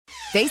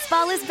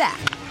Baseball is back,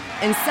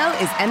 and so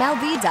is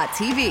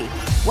MLB.tv.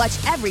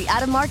 Watch every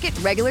out-of-market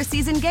regular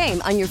season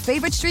game on your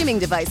favorite streaming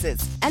devices,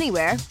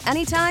 anywhere,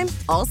 anytime,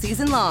 all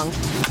season long.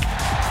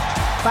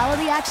 Follow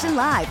the action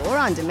live or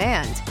on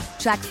demand.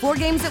 Track 4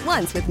 games at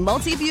once with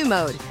multi-view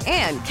mode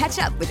and catch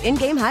up with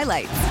in-game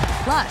highlights.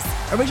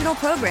 Plus, original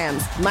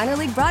programs, minor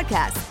league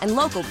broadcasts, and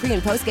local pre-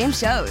 and post-game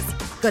shows.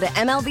 Go to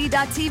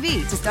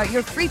MLB.tv to start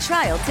your free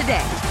trial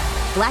today.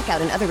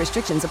 Blackout and other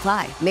restrictions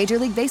apply. Major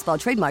League Baseball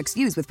trademarks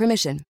used with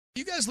permission.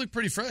 You guys look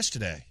pretty fresh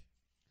today.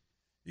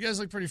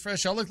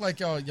 Y'all look like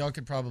y'all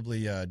could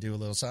probably do a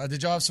little something.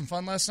 Did y'all have some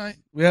fun last night?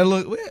 I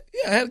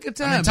had a good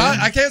time.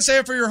 I can't say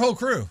it for your whole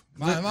crew.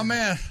 My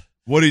man.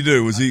 What'd he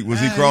do? Was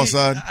he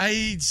cross-eyed?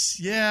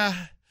 Yeah,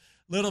 a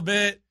little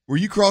bit. Were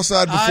you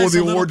cross-eyed before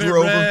the awards were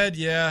over? Red,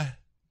 yeah.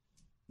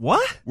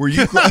 What? Were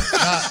you?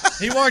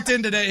 He walked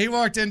in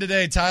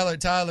today.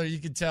 Tyler, you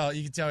could tell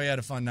he had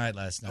a fun night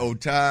last night. Oh,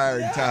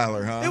 tired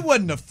Tyler, huh? It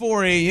wasn't a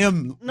 4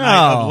 a.m.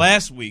 night of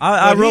last week.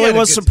 I really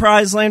was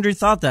surprised Landry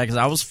thought that because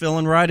I was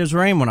feeling right as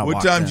rain when I walked in.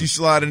 What time did you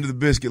slide into the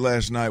biscuit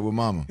last night with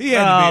Mama? He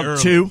had to be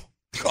early. 2.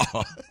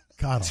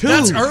 God, 2.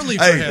 That's early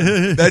for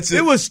him. That's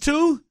It was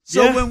 2.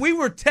 So when we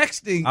were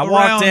texting, I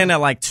walked in at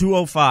like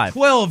 2:05.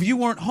 12. You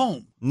weren't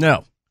home.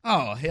 No.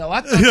 Oh, hell.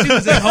 I thought she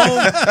was at home.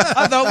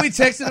 I thought we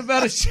texted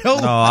about a show.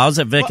 No, I was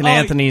at Vic and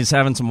Anthony's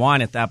having some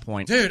wine at that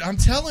point. Dude, I'm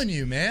telling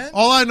you, man.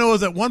 all I know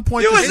is at one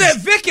point You was at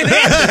Vic and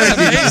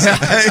Anthony.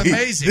 It's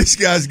amazing. This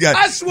guy's got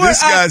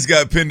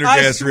I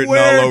Pendergast written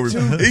all over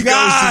him. He goes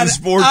to the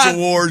sports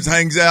awards,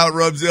 hangs out,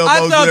 rubs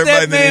elbows with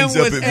everybody, and ends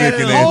up at Vic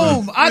and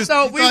Anthony. I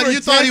thought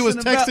you thought he was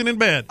texting in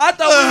bed. I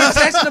thought we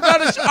were texting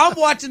about a show. I'm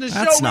watching the show.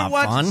 That's We're not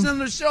watching fun.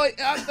 some of the show.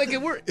 I'm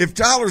thinking If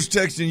Tyler's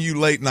texting you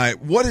late night,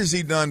 what has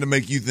he done to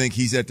make you think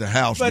he's at the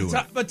house doing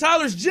it? But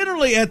Tyler's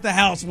generally at the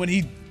house when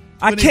he.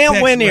 I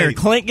can't win here.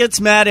 Clint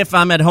gets mad if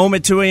I'm at home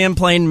at 2 a.m.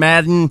 playing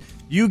Madden.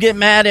 You get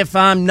mad if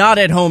I'm not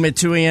at home at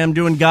 2 a.m.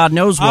 doing God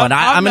knows what.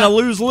 I'm going to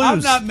lose-lose. I'm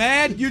not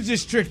mad. You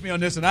just tricked me on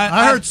this one.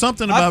 I heard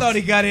something about. I thought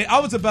he got in. I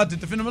was about to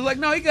defend him. I was like,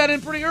 no, he got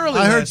in pretty early.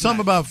 I heard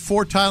something about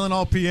 4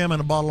 Tylenol PM and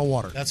a bottle of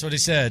water. That's what he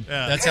said.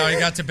 Yeah. That's how he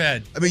got to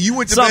bed. I mean, you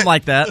went to something bed.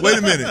 like that. Wait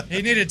a minute.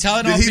 He needed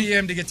Tylenol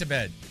PM to get to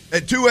bed.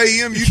 At 2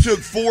 a.m., you took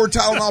 4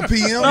 Tylenol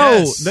PM?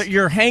 No, Yes.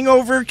 your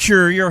hangover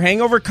cure, your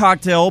hangover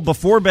cocktail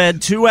before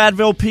bed, 2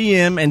 Advil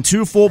PM, and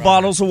 2 full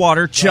bottles of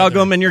water. Chug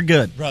them, and you're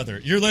good. Brother,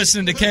 you're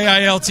listening to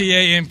KILT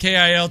AM,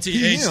 KILT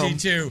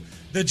HD2.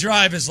 The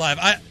Drive is live.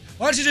 Why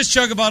don't you just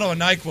chug a bottle of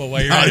NyQuil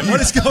while you're at it?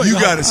 What is going on? You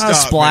got to stop,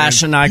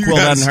 splash man. of NyQuil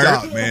doesn't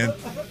hurt. Man.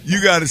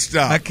 You got to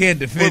stop. I can't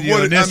defend you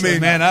on this one,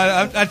 man.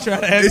 I try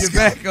to have you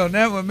back on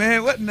that one,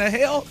 man. What in the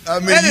hell? I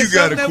mean, that you is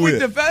got to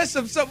something quit.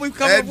 Something we've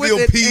come up with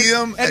Advil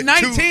PM at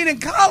 19 in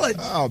college.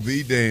 I'll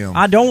be damned.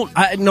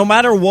 No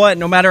matter what,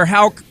 no matter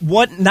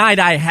what night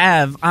I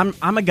have,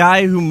 I'm a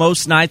guy who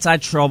most nights I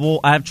have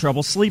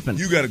trouble sleeping.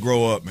 You got to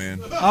grow up,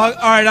 man. All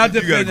right, I'll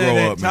defend gotta grow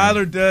that. up, man.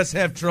 Tyler does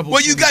have trouble.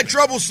 Well, you got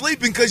trouble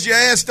sleeping because your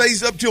ass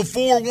stays up till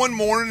 4 one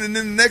morning, and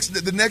then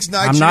the next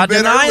night I'm you're not in bed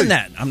denying early.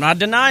 that. I'm not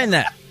denying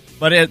that.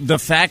 But the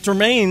fact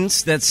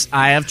remains that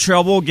I have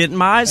trouble getting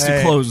my eyes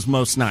to close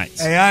most nights.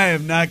 Hey, I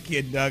am not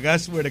kidding, Doug. I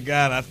swear to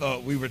God, I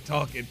thought we were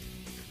talking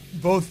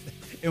both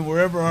in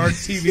wherever our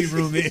TV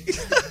room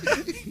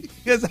is.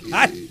 Because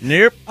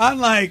I'm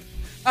like,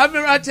 I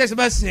remember I texted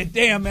him, I said,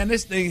 damn, man,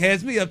 this thing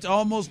has me up to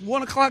almost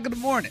 1 o'clock in the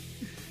morning.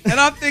 And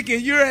I'm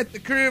thinking, you're at the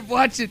crib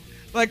watching.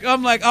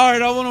 I'm like, all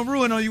right, I want to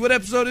ruin on you. What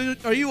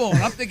episode are you on?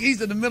 I'm thinking he's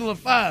in the middle of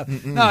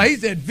 5. No,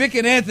 he's at Vic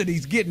and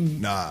Anthony's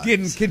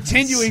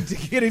continuing to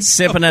get him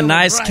sipping a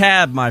nice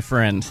cab, my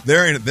friend.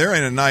 There ain't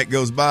a night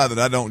goes by that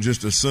I don't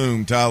just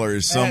assume Tyler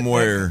is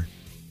somewhere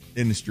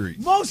in the street.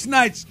 Most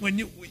nights when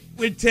you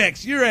with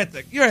text, you're at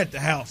the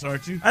house,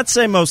 aren't you? I'd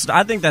say most.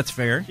 I think that's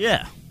fair.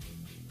 Yeah,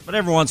 but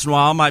every once in a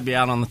while, I might be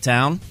out on the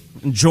town.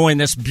 Enjoying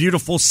this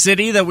beautiful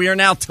city that we are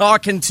now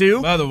talking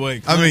to. By the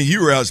way, I mean,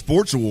 you were out at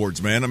sports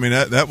awards, man. I mean,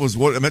 that was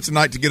that's a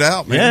night to get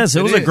out, man. Yes,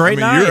 it was a great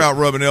night. You're out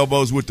rubbing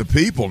elbows with the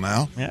people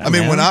now. Yeah, I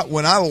mean, man.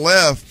 when I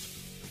left,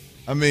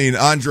 I mean,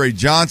 Andre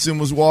Johnson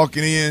was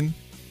walking in.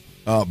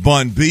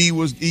 Bun B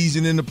was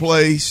easing into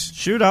place.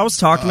 Shoot, I was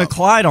talking to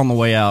Clyde on the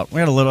way out. We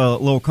had a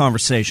little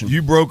conversation.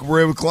 You broke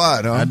bread with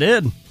Clyde, huh? I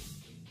did. Yeah.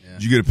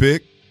 Did you get a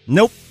pic?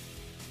 Nope.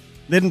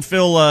 Didn't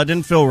feel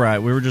right.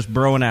 We were just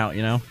broing out,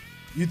 you know.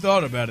 You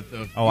thought about it,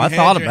 though. Oh, I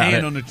thought about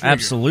it.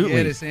 Absolutely. He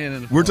had his hand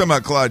in the We're talking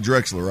about Clyde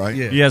Drexler, right?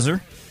 Yeah. Yes, sir.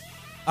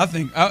 I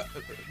think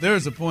there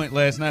was a point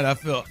last night I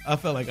felt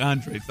like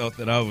Andre thought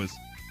that I was.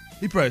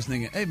 He probably was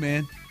thinking, "Hey,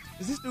 man,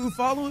 is this dude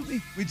following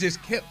me?" We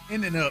just kept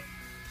ending up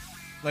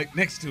like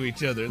next to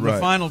each other. And right. The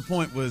final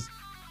point was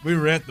we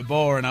were at the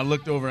bar, and I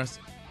looked over. And I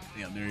said,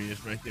 "Damn, there he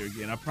is, right there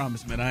again." I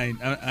promise, man,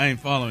 I ain't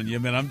following you,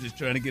 man. I'm just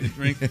trying to get a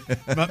drink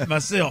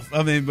myself.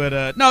 I mean,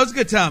 but no, it was a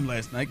good time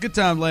last night. Good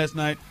time last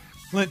night.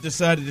 Clint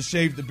decided to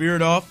shave the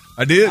beard off.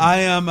 I did.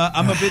 I'm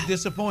a bit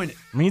disappointed.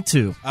 Me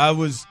too. I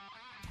was.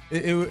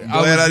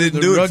 Glad I didn't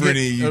do it for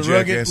any of you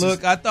jackasses.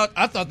 Look, I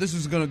thought this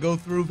was going to go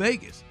through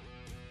Vegas.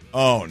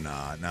 Oh,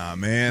 nah,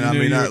 man. I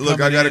mean, I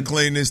got to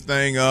clean this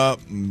thing up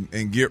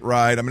and get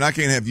right. I mean, I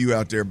can't have you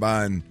out there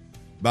buying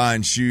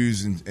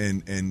shoes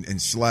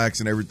and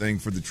slacks and everything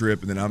for the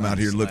trip, and then I'm out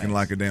here looking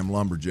like a damn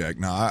lumberjack.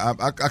 No, I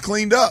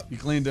cleaned up. You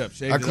cleaned up.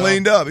 I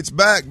cleaned up. It's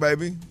back,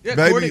 baby. Yeah,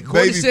 baby,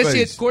 Courtney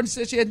face.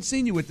 said she hadn't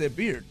seen you with that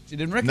beard. She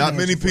didn't recognize. Not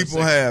many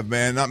people have,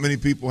 man. Not many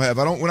people have.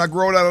 When I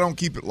grow it out, I don't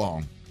keep it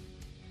long.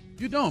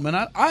 You don't,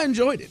 man. I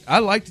enjoyed it. I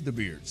liked the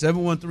beard.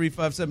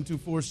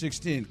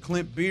 713-572-4610.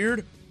 Clint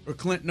beard or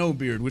Clint no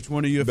beard? Which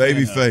one are you a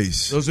baby fan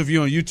face. Of? Those of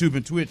you on YouTube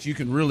and Twitch, you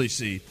can really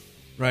see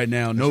right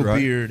now. No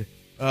beard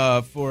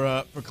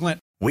for Clint.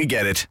 We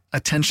get it.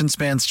 Attention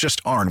spans just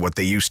aren't what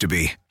they used to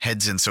be.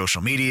 Heads in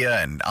social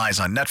media and eyes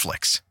on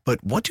Netflix.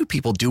 But what do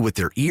people do with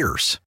their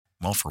ears?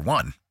 Well, for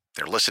one,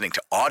 they're listening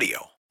to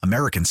audio.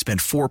 Americans spend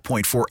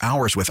 4.4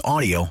 hours with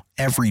audio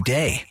every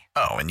day.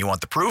 Oh, and you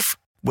want the proof?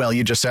 Well,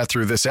 you just sat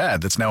through this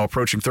ad that's now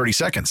approaching 30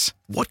 seconds.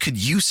 What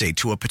could you say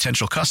to a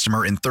potential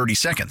customer in 30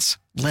 seconds?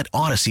 Let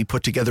Odyssey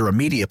put together a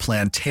media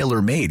plan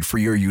tailor-made for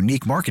your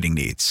unique marketing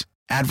needs.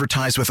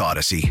 Advertise with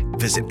Odyssey.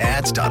 Visit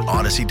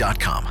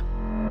ads.odyssey.com.